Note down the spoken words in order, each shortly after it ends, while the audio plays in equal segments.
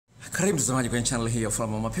Karibu mtazamaji kwenye channel hii ya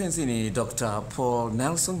Utamu Mapenzi. Ni Dr. Paul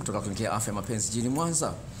Nelson kutoka kliniki ya afya mapenzi jijini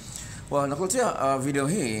Mwanza. Nakuletea video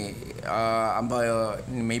hii ambayo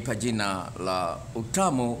nimeipa jina la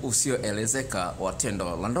Utamu usioelezeka wa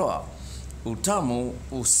tendo la ndoa. Utamu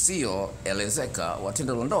usioelezeka wa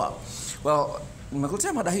tendo la ndoa.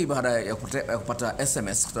 Nimekuletea mada hii baada ya kupata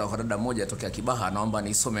SMS kutoka kwa dada moja tokea Kibaha. Naomba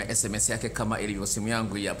nisome SMS yake kama ilivyo simu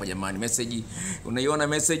yangu hii hapa jamani. Message, unaiona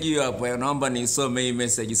message hiyo hapo? Naomba nisome hii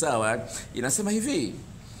message, sawa? Inasema hivi: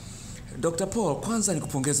 Dr. Paul, kwanza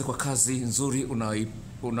nikupongeze kwa kazi nzuri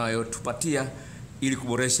unayotupatia ili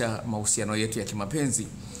kuboresha mahusiano yetu ya kimapenzi.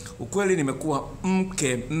 Ukweli nimekuwa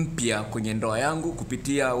mke mpya kwenye ndoa yangu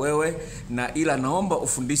kupitia wewe, na ila naomba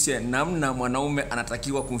ufundishe namna mwanaume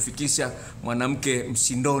anatakiwa kumfikisha mwanamke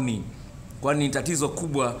mshindoni. Kwani tatizo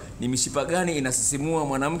kubwa ni mishipa gani inasisimua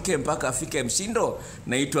mwanamke mpaka afike mshindo?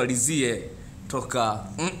 Naitwa Lizie toka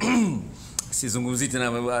sizungumzi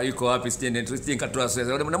tena yuko wapi, sije nikatoa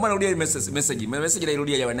sasa. Naomba nirudie message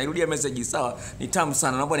nairudia jamani, nairudia message, sawa? Ni tamu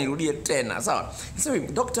sana, naomba nirudie tena, sawa? Sasa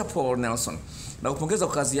Dr. Paul Nelson, nakupongeza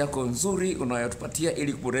kwa kazi yako nzuri unayotupatia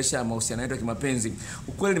ili kuboresha mahusiano yetu ya kimapenzi.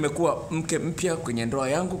 Ukweli nimekuwa mke mpya kwenye ndoa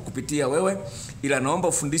yangu kupitia wewe, ila naomba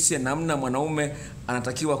ufundishe namna mwanaume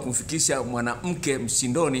anatakiwa kumfikisha mwanamke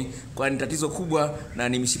mshindoni, kwani tatizo kubwa na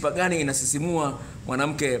ni mishipa gani inasisimua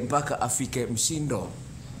mwanamke mpaka afike mshindo.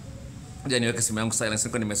 Ngoja niweke simu yangu silence,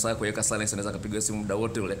 niko nimesahau kuweka silence, naweza kupiga simu muda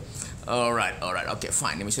wote ule. Alright, okay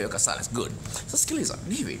fine, nimeshaweka silence, good. Sasa sikiliza,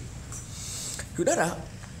 ni hivi. Yudada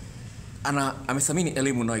amethamini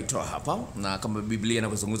elimu unayoitoa hapa, na kama Biblia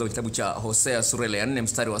inavyozungumza kitabu cha Hosea sura ya 4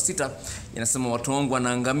 mstari wa 6 inasema watu wangu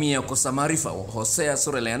wanaangamia kukosa maarifa. Hosea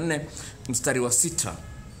sura ya 4 mstari wa 6.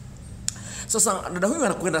 Sasa dada huyu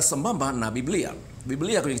anakwenda sambamba na Biblia.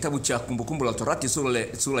 Biblia kwenye kitabu cha Kumbukumbu la Torati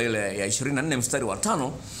sura ile ya 24 mstari wa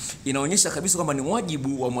 5 inaonyesha kabisa kwamba ni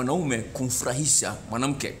wajibu wa mwanaume kumfurahisha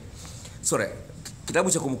mwanamke.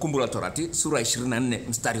 Kitabu cha Kumbukumbu la Torati sura ya 24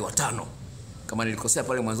 mstari wa 5. Kama nilikosea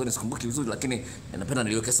pale mwanzoni sikumbuki vizuri, lakini napenda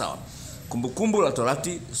niliweke sawa. Kumbukumbu la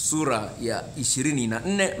Torati sura ya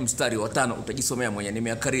 24 mstari wa 5, utajisomea mwenyewe,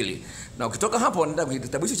 nimeakariri. Na ukitoka hapo nenda kwenye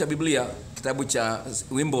kitabu cha Biblia, kitabu cha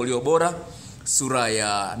Wimbo Ulio Bora sura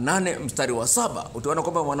ya 8 mstari wa 7, utaona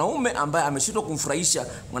kwamba mwanaume ambaye ameshindwa kumfurahisha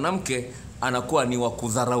mwanamke anakuwa ni wa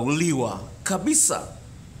kudharauliwa kabisa.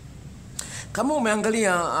 Kama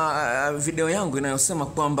umeangalia video yangu inayosema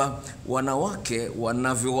kwamba wanawake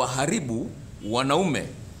wanavyowaharibu wanaume,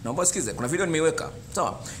 naomba sikize, kuna video nimeiweka,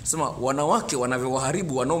 sawa? Sema wanawake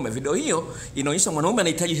wanavyowaharibu wanaume. Video hiyo inaonyesha mwanaume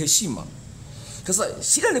anahitaji heshima. Sasa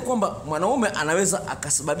shida ni kwamba mwanaume anaweza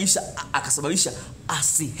akasababisha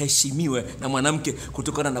asiheshimiwe na mwanamke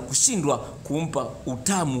kutokana na kushindwa kumpa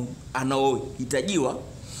utamu anaohitajiwa,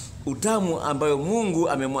 utamu ambayo Mungu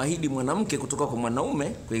amemwahidi mwanamke kutoka kwa mwanaume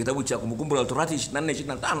kwenye kitabu cha Kumbukumbu la Torati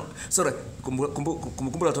 24:25.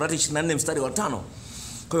 Kumbukumbu la Torati 24 mstari wa 5.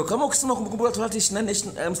 Kwa hiyo kama ukisoma Kumbukumbu la Torati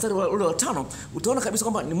 24 mstari ule wa 5, utaona kabisa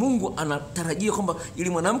kwamba ni Mungu anatarajia kwamba ili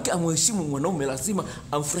mwanamke amheshimu mwanaume lazima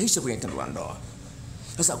amfurahishe kwenye tendo la ndoa.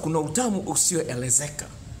 Sasa kuna utamu usioelezeka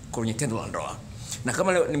kwenye tendo la ndoa. Na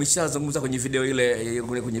kama leo nimeshazungumza kwenye video ile,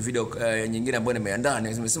 kwenye video nyingine ambayo nimeandaa,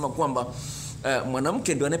 nimesema kwamba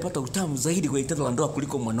mwanamke ndio anayepata utamu zaidi kwenye tendo la ndoa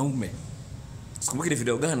kuliko mwanaume. Sikumbuki ni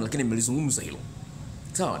video gani, lakini nimelizungumza hilo.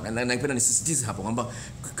 Sawa, na napenda nisisitize hapo kwamba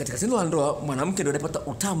katika tendo la ndoa mwanamke ndio anapata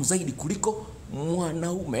utamu zaidi kuliko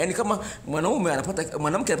mwanaume. Yaani kama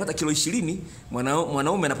mwanamke anapata kilo 20,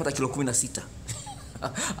 mwanaume anapata kilo 16.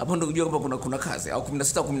 Hapo ndio unajua kwamba kuna kazi, au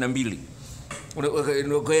 16 au 12.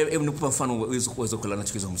 Hebu nikupa mfano uweze kuelewa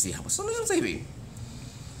ninachozungumzia hapa. Sasa hivi,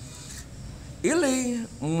 ili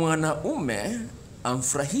mwanaume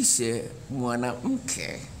amfurahishe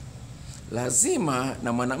mwanamke, lazima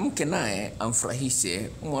na mwanamke naye amfurahishe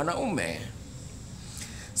mwanaume.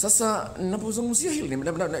 Sasa ninapozungumzia hili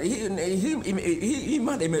hii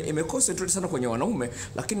mada imeconcentrate sana kwenye wanaume,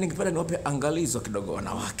 lakini ningependa niwape angalizo kidogo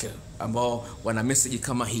wanawake ambao wana message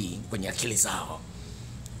kama hii kwenye akili zao,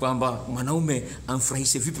 kwamba mwanaume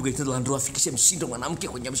amfurahishe vipi kwenye tendo la ndoa, afikishe mshindo mwanamke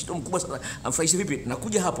kwenye mshindo mkubwa sana, amfurahishe vipi?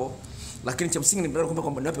 Nakuja hapo, lakini cha msingi ni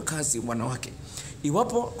kwamba niwape kazi wanawake.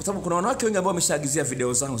 Iwapo, kwa sababu kuna wanawake wengi ambao wameshaagizia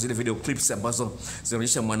video zangu, zile video clips ambazo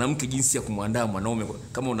zinaonyesha mwanamke jinsi ya kumwandaa mwanaume.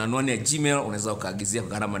 Kama una anwani ya Gmail unaweza ukaagizia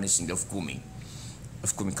kwa gharama ni shilingi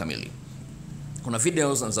 10,000 kamili. Kuna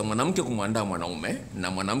videos za mwanamke kumwandaa mwanaume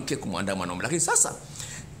na mwanamke kumwandaa mwanaume. Lakini sasa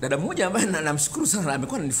dada mmoja ambaye namshukuru sana,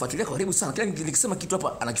 amekuwa ananifuatilia kwa karibu sana, kila nikisema kitu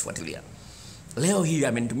hapa anakifuatilia. Leo hii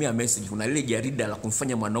amenitumia message, kuna lile jarida la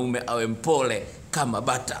kumfanya mwanaume awe mpole kama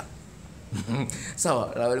bata.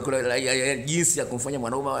 Sawa, jinsi ya kumfanya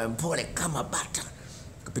mwanaume awe mpole kama bata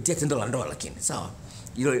kupitia tendo la ndoa, lakini sawa.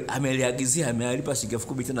 hilo ameliagizia, amelipa shilingi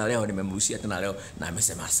 10,000 tena leo nimemrushia tena leo na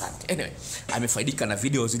amesema asante. Anyway, amefaidika na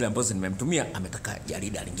video zile ambazo nimemtumia, ametaka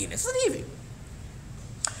jarida lingine. Sasa hivi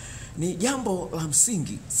ni jambo la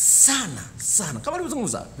msingi sana sana, kama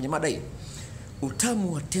nilivyozungumza kwenye mada hii,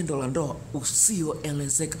 utamu wa tendo la ndoa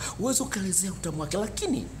usioelezeka. Uwezo ukaelezea utamu wake,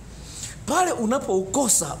 lakini pale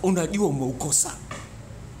unapoukosa unajua umeukosa.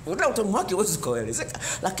 Utamu wake uwezo ukaelezeka,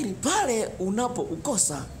 lakini pale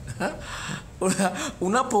unapoukosa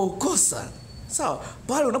unapoukosa, sawa,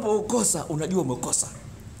 pale unapoukosa unajua umekosa.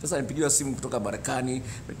 Sasa nipigiwa simu kutoka Marekani,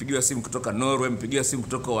 nipigiwa simu kutoka Norway, nipigiwa simu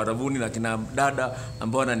kutoka Warabuni na kina dada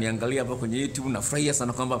ambao wananiangalia hapa kwenye YouTube. Nafurahia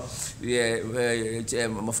sana kwamba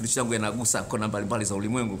mafundisho yangu yanagusa kona mbalimbali za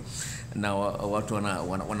ulimwengu na watu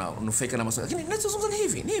wananufaika na maswali. Lakini ninachozungumza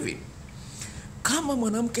ni hivi. Kama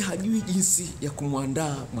mwanamke hajui jinsi ya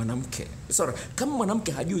kumwandaa kama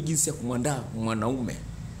mwanamke hajui jinsi ya kumwandaa mwanaume,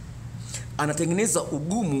 anatengeneza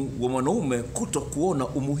ugumu wa mwanaume kuto kuona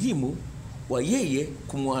umuhimu wa yeye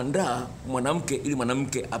kumwandaa mwanamke ili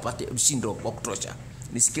mwanamke apate mshindo wa kutosha.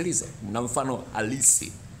 Nisikilize na mfano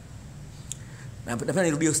halisi. Na napenda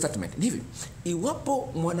nirudie statement. Hivi,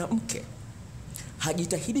 iwapo mwanamke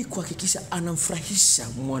hajitahidi kuhakikisha anamfurahisha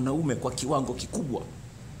mwanaume kwa kiwango kikubwa,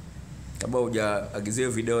 kama hujaagizia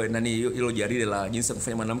video hilo jarida la jinsi ya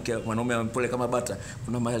kufanya mwanaume ampole kama bata,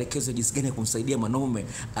 kuna maelekezo jinsi gani ya kumsaidia mwanaume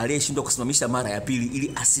aliyeshindwa kusimamisha mara ya pili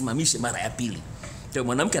ili asimamishe mara ya pili. Kwa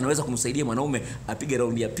mwanamke anaweza kumsaidia mwanaume apige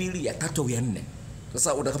raundi ya pili, ya tatu au ya 4.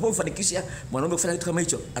 Sasa utakapomfanikisha mwanaume kufanya kitu kama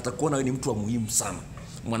hicho, atakuona wewe ni mtu wa muhimu sana,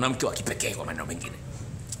 mwanamke wa kipekee kwa maneno mengine.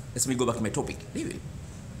 Let's me go back to my topic. Hivi,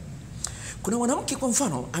 kuna mwanamke kwa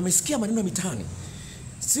mfano amesikia maneno mitaani,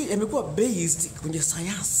 yamekuwa based kwenye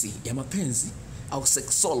sayansi ya mapenzi au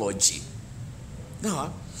sexology.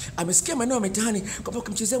 Amesikia maneno mitaani kwamba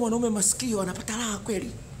ukimchezea mwanaume masikio anapata raha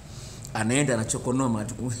kweli. Anaenda anachokonoa.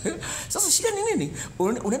 Sasa shida ni nini?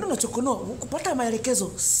 Unaenda unachokonoa kupata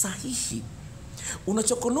maelekezo sahihi.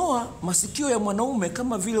 Unachokonoa masikio ya mwanaume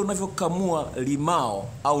kama vile unavyokamua limao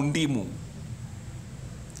au ndimu.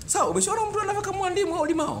 Sawa, umeshaona mtu anavyokamua ndimu au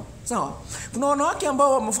limao? Sawa. Kuna wanawake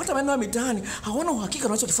ambao wamefuata maneno ya mitaani, hawana uhakika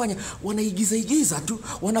wanachokifanya, wanaigiza tu,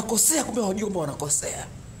 wanakosea kumbe hawajui kwamba wanakosea.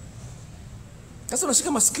 Sasa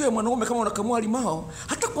unashika masikio ya mwanaume kama unakamua limao,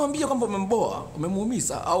 hata kuambia kwamba umemboa,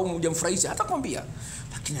 umemuumiza au hujamfurahisha, hata kuambia.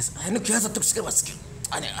 Lakini ukianza tu kushika masikio,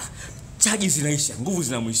 chaji zinaisha, nguvu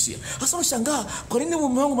zinamuishia. Sasa unashangaa kwa nini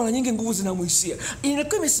mume wangu mara nyingi nguvu zinamuishia?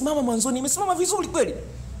 Ilikuwa imesimama mwanzoni, imesimama vizuri kweli.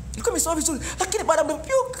 Ilikuwa imesimama vizuri, lakini baada ya muda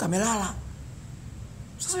kamelala.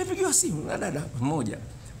 Sasa nipigiwa simu na dada mmoja.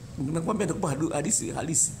 Nimekwambia nitakupa hadithi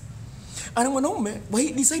halisi. Ana mwanaume wa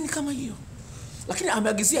hii design kama hiyo, lakini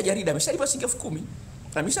ameagizia jarida, ameshalipa shilingi 10,000.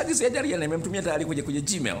 Ameshaagizia jarida na nimemtumia tayari kwenye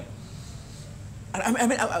Gmail.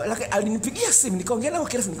 Alinipigia simu, nikaongea naye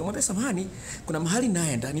kirefu, nikamwambia samahani, kuna mahali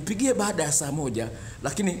naenda, nipigie baada ya saa 1,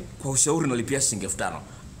 lakini kwa ushauri nalipia shilingi 5,000.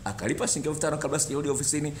 Akalipa shilingi 5,000 kabla sijarudi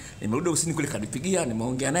ofisini. Nimerudi ofisini kule, kanipigia,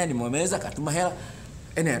 nimeongea naye, nimemweleza, akatuma hela.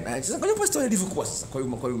 Sasa kwa hiyo story ilivyokuwa sasa kwa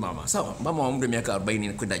huyu mama. Sawa, mama wa umri miaka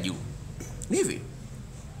 40 kwenda juu. Ni hivi.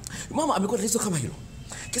 Mama amekuwa tatizo kama hilo.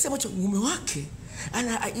 Kiasi ambacho mume wake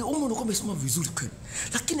umri unakuwa umesimama vizuri kweli,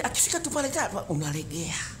 lakini akifika tu pale tapa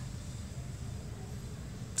unalegea.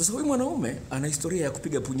 Sasa huyu mwanaume ana historia ya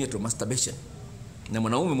kupiga punyeto, masturbation. Na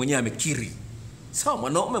mwanaume mwenyewe amekiri. Sawa,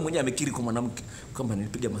 mwanaume mwenyewe amekiri kwa mwanamke kwamba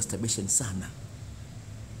nilipiga masturbation sana.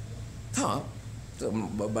 Sawa,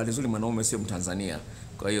 baada nzuri mwanaume sio Mtanzania.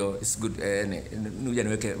 Kwa hiyo it's good nija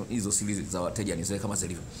niweke hizo siri za wateja nizoe kama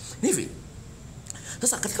zilivyo. Ni hivi.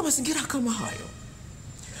 Sasa katika mazingira kama hayo,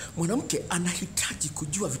 mwanamke anahitaji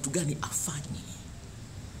kujua vitu gani afanye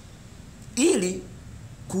ili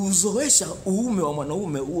kuzoesha uume wa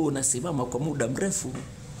mwanaume huo unasimama kwa muda mrefu.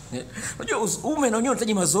 Unajua uume na wenyewe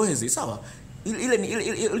unahitaji mazoezi, sawa?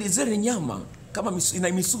 Ile ni nyama kama ina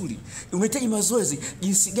misuli. Unahitaji mazoezi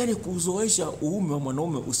jinsi gani kuzoesha uume wa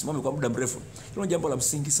mwanaume usimame kwa muda mrefu. Hilo ni jambo la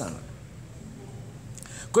msingi sana.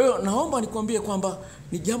 Kwa hiyo naomba nikwambie kwamba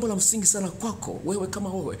ni jambo la msingi sana kwako wewe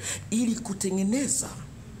kama wewe, ili kutengeneza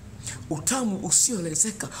utamu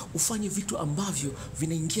usioelezeka, ufanye vitu ambavyo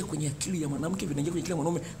vinaingia kwenye akili ya mwanamke, vinaingia kwenye akili ya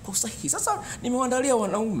mwanaume kwa usahihi. Sasa nimewaandalia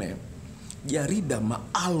wanaume jarida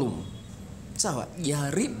maalum. Sawa,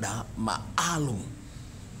 jarida maalum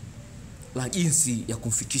la jinsi ya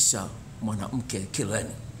kumfikisha mwanamke kileleni.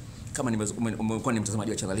 Kama umekuwa ni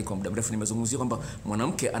mtazamaji wa channel hii kwa muda mrefu, nimezungumzia kwamba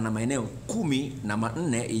mwanamke ana maeneo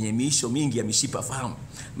 14 yenye miisho mingi ya mishipa fahamu.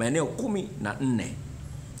 Maeneo 14.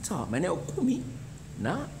 Sawa, maeneo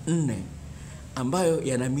 14 ambayo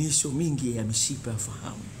yana miisho mingi ya mishipa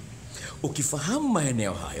fahamu. Ukifahamu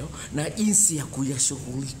maeneo hayo na jinsi ya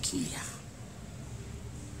kuyashughulikia,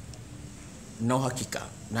 na uhakika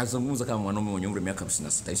nazungumza kama mwanaume mwenye umri wa miaka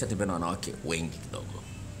 56, nishatembea na wanawake wengi kidogo.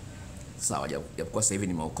 Sawa, japokuwa sasa hivi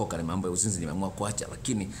nimeokoka na mambo ya uzinzi nimeamua kuacha,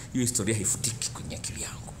 lakini hiyo historia haifutiki kwenye akili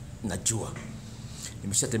yangu. Najua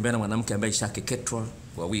nimeshatembea na mwanamke ambaye shakeketwa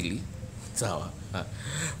wawili, sawa,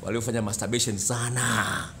 waliofanya masturbation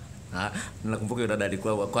sana. Nakumbuka yule dada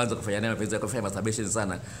alikuwa wa kwanza kufanya naye mapenzi, akafanya masturbation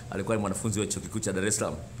sana. Alikuwa ni mwanafunzi wa chuo kikuu cha Dar es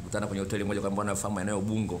Salaam. Tukutana kwenye hoteli moja kwa mbona nafahamu eneo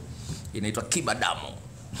Ubungo, inaitwa Kibadamu,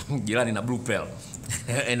 jirani na Blue Pearl.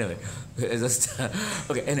 Anyway,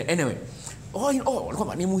 anyway,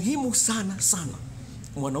 kwamba ni muhimu sana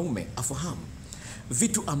mwanaume afahamu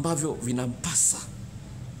vitu ambavyo vinampasa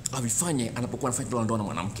avifanye anapokuwa anafanya ndoa na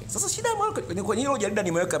mwanamke. Sasa shida ya kwenye hilo jarida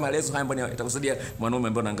nimeweka maelezo haya ambayo yatakusaidia mwanaume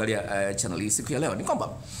ambaye anaangalia channel hii siku ya leo. Ni kwamba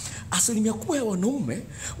asilimia kubwa ya wanaume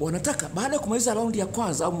wanataka baada ya kumaliza raundi ya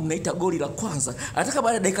kwanza, au mnaita goli la kwanza, anataka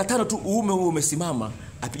baada ya dakika 5 tu uume huo umesimama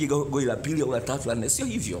apige goli la pili au la tatu la nne. Sio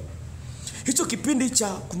hivyo. Hicho kipindi cha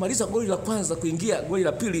kumaliza goli la kwanza kuingia goli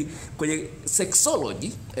la pili kwenye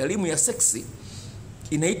sexology, elimu ya seksi,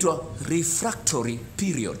 inaitwa refractory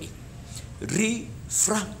period.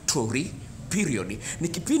 Refractory period ni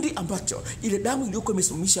kipindi ambacho ile damu iliyokuwa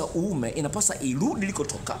imesimamisha uume inapasa irudi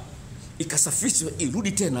likotoka, ikasafishwe,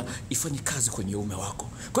 irudi tena ifanye kazi kwenye uume wako.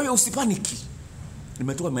 Kwa hiyo usipaniki.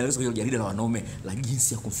 Nimetoa maelezo kwenye jarida la wanaume la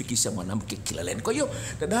jinsi ya kumfikisha mwanamke kileleni. Kwa hiyo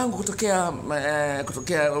dadangu kutokea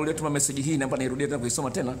uliotuma message hii, naomba nirudia tena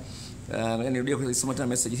kuisoma tena. Nirudia kuisoma tena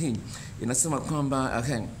message hii. Inasema kwamba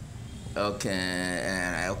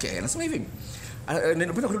okay. Nasema hivi.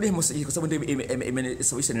 Napenda kurudia message hii kwa sababu ndio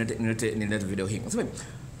imesababisha nilete video hii. Nasema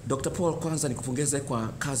Dr. Paul, kwanza nikupongeze kwa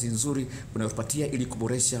kazi nzuri unayopatia ili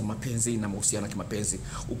kuboresha mapenzi na mahusiano ya kimapenzi.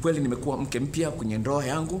 Ukweli nimekuwa mke mpya kwenye ndoa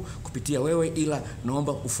yangu kupitia wewe, ila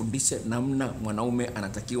naomba ufundishe namna mwanaume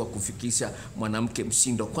anatakiwa kufikisha mwanamke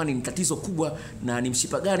mshindo, kwani ni tatizo kubwa, na ni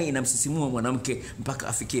mshipa gani inamsisimua mwanamke mpaka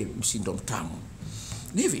afikie mshindo mtamu.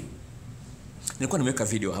 Ni hivi. Nilikuwa nimeweka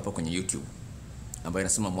video hapa kwenye YouTube ambayo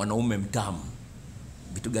inasema mwanaume mtamu,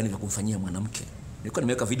 vitu gani vya kumfanyia mwanamke. Nilikuwa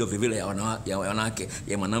nimeweka video vile ya wanawake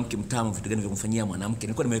ya mwanamke mtamu, vitu gani vya kumfanyia mwanamke.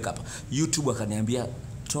 Nilikuwa nimeweka hapa. YouTube akaniambia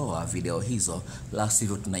toa video hizo, la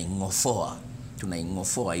sivyo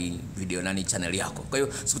tunaingofoa hii video channel yako. Kwa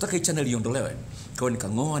hiyo sikutaka hii channel iondolewe. Kwa hiyo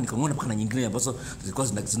nikangoa mpaka na nyingine ambazo zilikuwa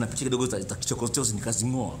zinapitia kidogo za kichokozi,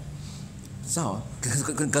 nikazingoa. Sawa?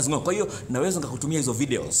 Nikazingoa. Kwa hiyo naweza nikakutumia hizo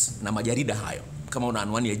videos na majarida hayo. Kama una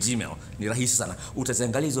anwani ya Gmail, ni rahisi sana.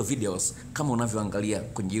 Utaziangalia hizo videos kama unavyoangalia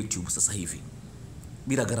kwenye YouTube sasa hivi,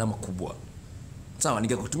 bila gharama kubwa. Sawa,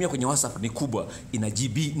 ningekutumia kwenye WhatsApp ni kubwa, ina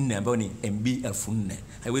GB 4 ambayo ni MB 1000.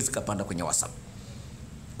 Haiwezi kapanda kwenye WhatsApp.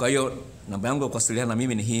 Kwa hiyo namba yangu ya kuwasiliana na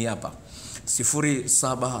mimi ni hii hapa.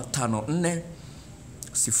 0754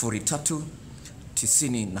 03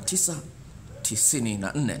 99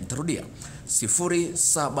 94. Nitarudia.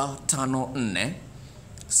 0754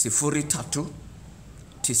 03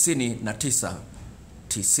 99 94.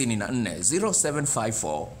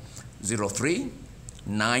 0754 03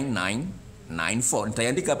 9994.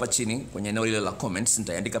 Nitaandika hapa chini kwenye eneo lile la comments,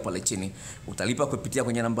 nitaandika pale chini. Utalipa kupitia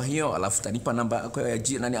kwenye namba hiyo, alafu utanipa namba yako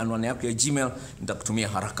ya anwani yako ya Gmail, nitakutumia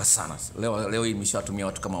haraka sana. Leo hii nimeshatumia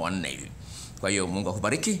watu kama 4 hivi. Kwa hiyo Mungu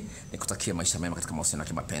akubariki, nikutakie maisha mema katika mahusiano ya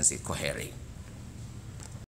kimapenzi. Kwaheri.